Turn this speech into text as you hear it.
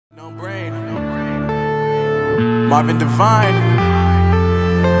No brain. Marvin Divine.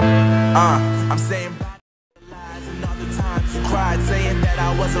 I'm saying lies and all the times you cried, saying that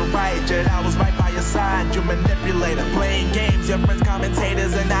I wasn't right, yet I was right by your side. You manipulator, playing games, your friends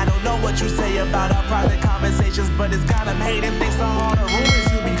commentators, and I don't know what you say about our private conversations, but it's got them hating. Thanks to all the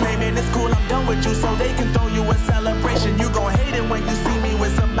rumors you be claiming, it's cool, I'm done with you, so they can throw you a celebration. You gon' hate it when you see me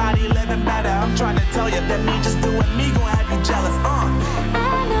with somebody living better. I'm trying to tell you that me just doing me gon' have you jealous.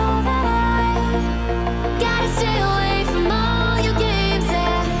 I know that I gotta stay away from all your games,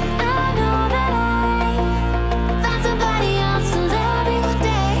 yeah. I know that I found somebody else to love me one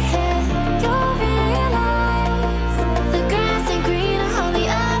day, yeah. You'll realize the grass ain't greener on the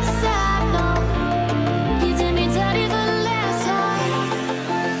other side, no. You did me dirty for the last time,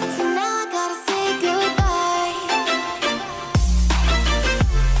 so now I gotta say goodbye.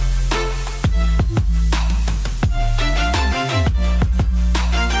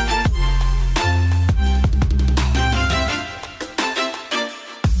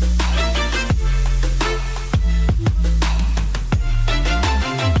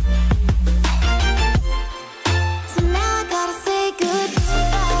 So now I gotta say goodbye.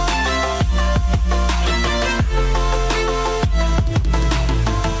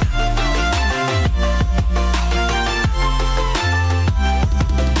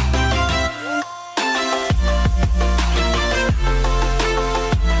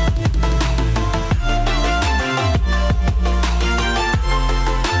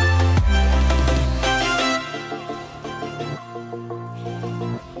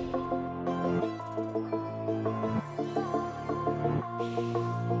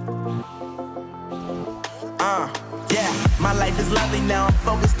 Yeah, my life is lovely now, I'm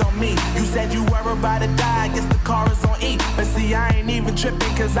focused on me. You said you were about to die, I guess the car is on E. But see, I ain't even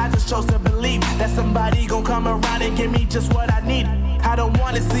tripping, cause I just chose to believe that somebody gon' come around and give me just what I need. I don't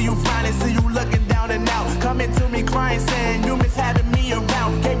wanna see you flying, see you looking down and out, coming to me crying, saying you miss having me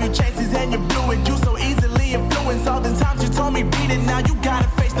around. Gave you chances and you blew it, you so easily influenced. All the times you told me beat it, now you gotta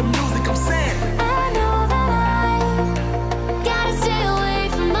face the music. I'm saying I know that I gotta stay away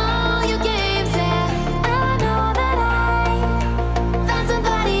from all your games, yeah. I know that I found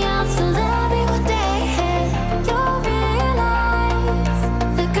somebody else to love me one day, yeah. You'll realize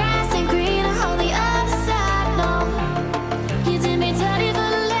the grass ain't greener on the other side, no. You did me dirty for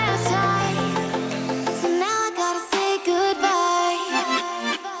the last time, so now I gotta say goodbye.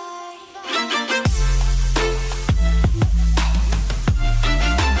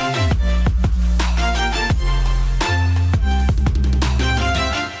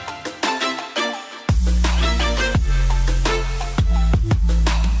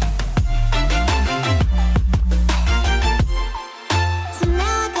 So now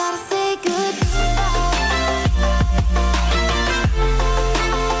I gotta say goodbye.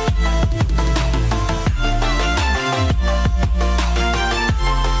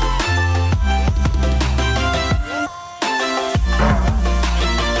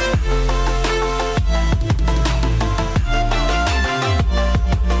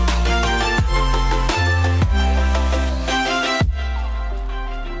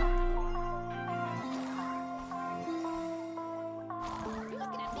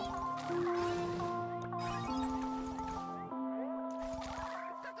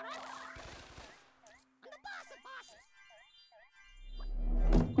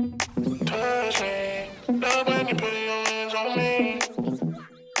 Touch me, love when you put your hands on me.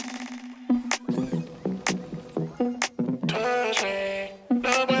 Touch me,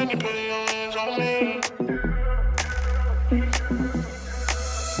 love when you put your hands on me.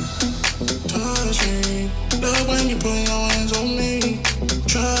 Touch me, love when you put your hands on me.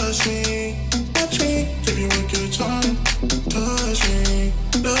 Trust me, watch me, give you a good time. Touch me,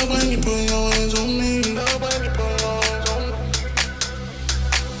 love when you put your hands on me. Love when you put your hands on me.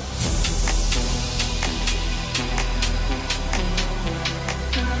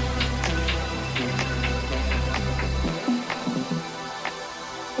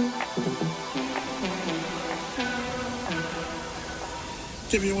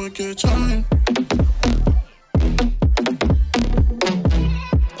 Give you a good time.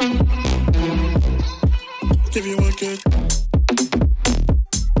 Give you a good.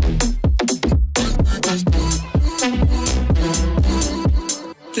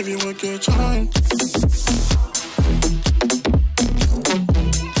 Give you a good time.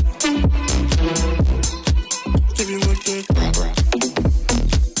 Give you a good.